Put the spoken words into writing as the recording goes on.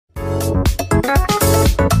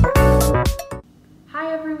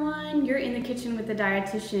You're in the Kitchen with the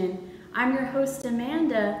Dietitian. I'm your host,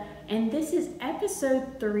 Amanda, and this is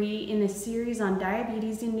episode 3 in a series on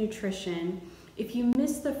diabetes and nutrition. If you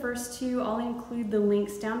missed the first 2, I'll include the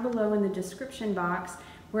links down below in the description box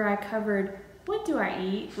where I covered what do I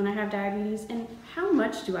eat when I have diabetes and how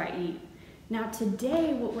much do I eat. Now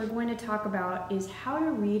today what we're going to talk about is how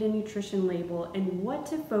to read a nutrition label and what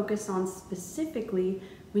to focus on specifically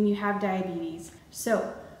when you have diabetes.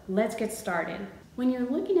 So let's get started. When you're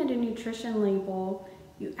looking at a nutrition label,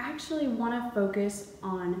 you actually want to focus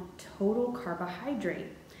on total carbohydrate.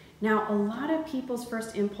 Now, a lot of people's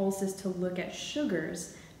first impulse is to look at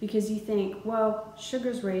sugars because you think, well,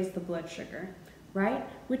 sugars raise the blood sugar, right?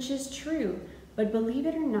 Which is true, but believe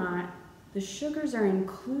it or not, the sugars are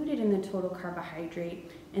included in the total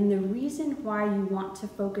carbohydrate, and the reason why you want to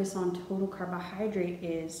focus on total carbohydrate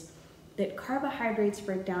is that carbohydrates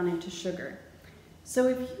break down into sugar. So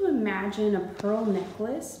if you imagine a pearl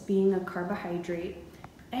necklace being a carbohydrate,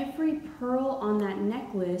 every pearl on that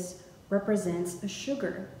necklace represents a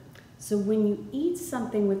sugar. So when you eat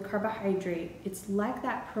something with carbohydrate, it's like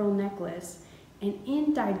that pearl necklace, and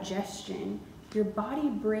in digestion, your body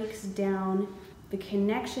breaks down the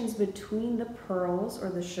connections between the pearls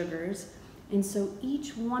or the sugars, and so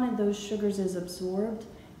each one of those sugars is absorbed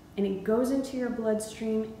and it goes into your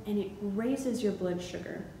bloodstream and it raises your blood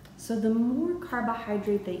sugar. So the more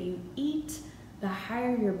carbohydrate that you eat, the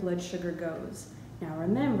higher your blood sugar goes. Now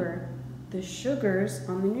remember, the sugars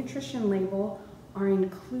on the nutrition label are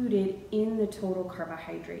included in the total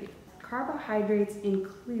carbohydrate. Carbohydrates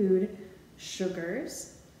include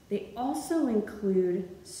sugars. They also include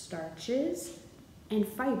starches and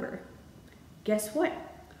fiber. Guess what?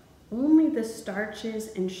 Only the starches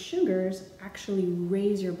and sugars actually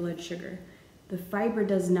raise your blood sugar. The fiber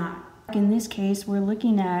does not. In this case, we're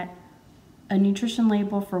looking at a nutrition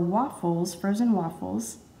label for waffles, frozen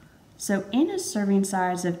waffles. So in a serving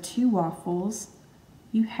size of 2 waffles,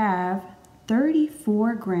 you have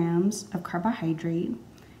 34 grams of carbohydrate,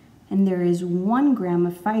 and there is 1 gram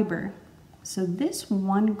of fiber. So this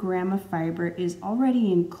 1 gram of fiber is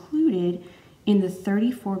already included in the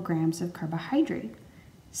 34 grams of carbohydrate.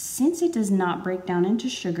 Since it does not break down into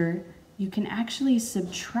sugar, you can actually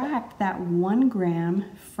subtract that 1 gram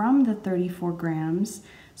from the 34 grams,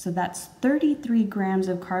 so that's 33 grams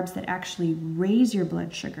of carbs that actually raise your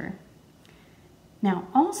blood sugar. Now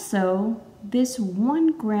also, this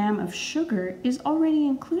 1 gram of sugar is already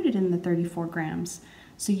included in the 34 grams,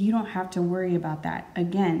 so you don't have to worry about that.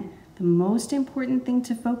 Again, the most important thing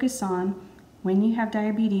to focus on when you have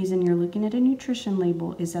diabetes and you're looking at a nutrition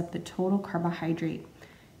label is at the total carbohydrate.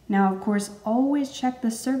 Now, of course, always check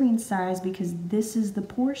the serving size because this is the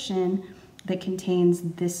portion that contains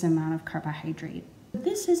this amount of carbohydrate.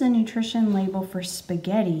 This is a nutrition label for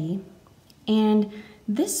spaghetti, and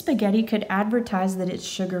this spaghetti could advertise that it's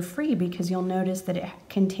sugar-free because you'll notice that it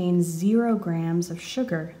contains 0 grams of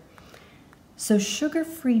sugar. So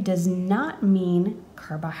sugar-free does not mean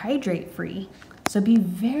carbohydrate-free. So be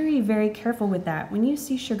very, very careful with that. When you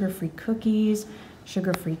see sugar-free cookies,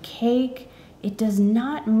 sugar-free cake, it does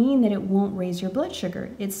not mean that it won't raise your blood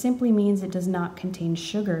sugar. It simply means it does not contain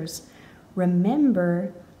sugars.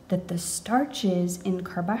 Remember that the starches in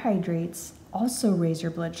carbohydrates also raise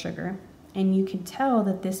your blood sugar. And you can tell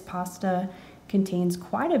that this pasta contains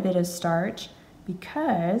quite a bit of starch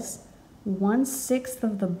because 1/6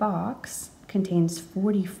 of the box contains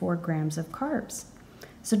 44 grams of carbs.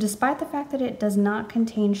 So despite the fact that it does not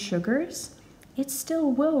contain sugars, it still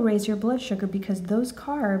will raise your blood sugar because those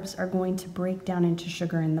carbs are going to break down into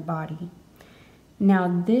sugar in the body.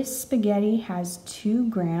 Now this spaghetti has 2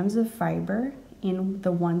 grams of fiber in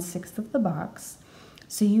the 1/6 of the box.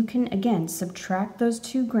 So you can, again, subtract those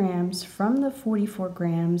 2 grams from the 44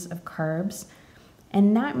 grams of carbs,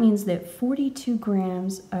 and that means that 42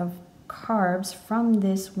 grams of carbs from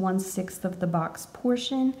this 1/6 of the box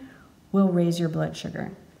portion will raise your blood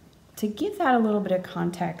sugar. To give that a little bit of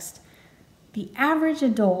context, the average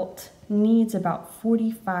adult needs about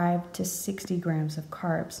 45 to 60 grams of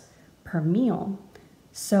carbs per meal.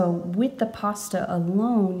 So with the pasta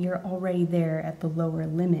alone, you're already there at the lower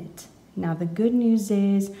limit. Now the good news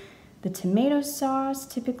is the tomato sauce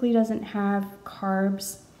typically doesn't have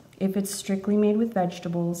carbs if it's strictly made with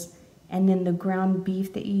vegetables, and then the ground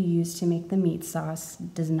beef that you use to make the meat sauce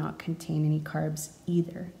does not contain any carbs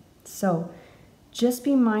either. So just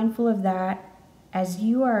be mindful of that. As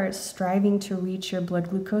you are striving to reach your blood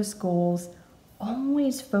glucose goals,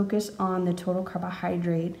 always focus on the total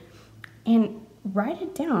carbohydrate and write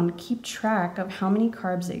it down. Keep track of how many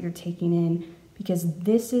carbs that you're taking in because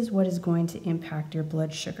this is what is going to impact your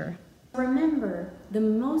blood sugar. Remember, the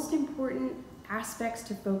most important aspects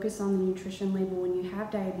to focus on the nutrition label when you have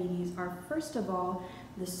diabetes are, first of all,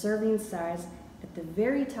 the serving size at the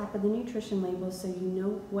very top of the nutrition label, so you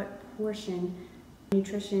know what portion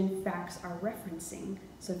nutrition facts are referencing.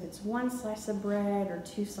 So if it's 1 slice of bread or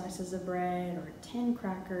 2 slices of bread or 10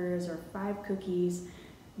 crackers or 5 cookies,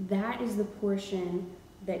 that is the portion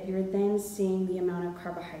that you're then seeing the amount of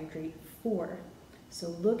carbohydrate for. So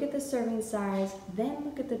look at the serving size, then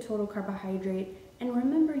look at the total carbohydrate, and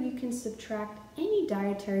remember you can subtract any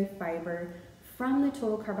dietary fiber from the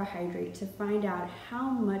total carbohydrate to find out how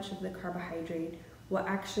much of the carbohydrate will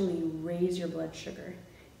actually raise your blood sugar.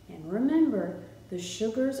 And remember, the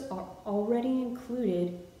sugars are already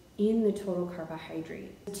included in the total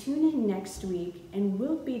carbohydrate. Tune in next week and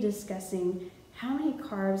we'll be discussing how many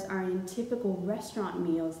carbs are in typical restaurant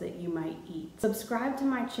meals that you might eat. Subscribe to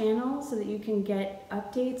my channel so that you can get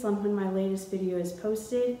updates on when my latest video is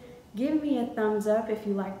posted. Give me a thumbs up if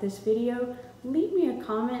you like this video. Leave me a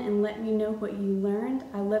comment and let me know what you learned.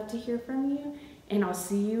 I love to hear from you, and I'll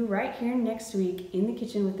see you right here next week in the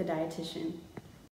kitchen with the dietitian.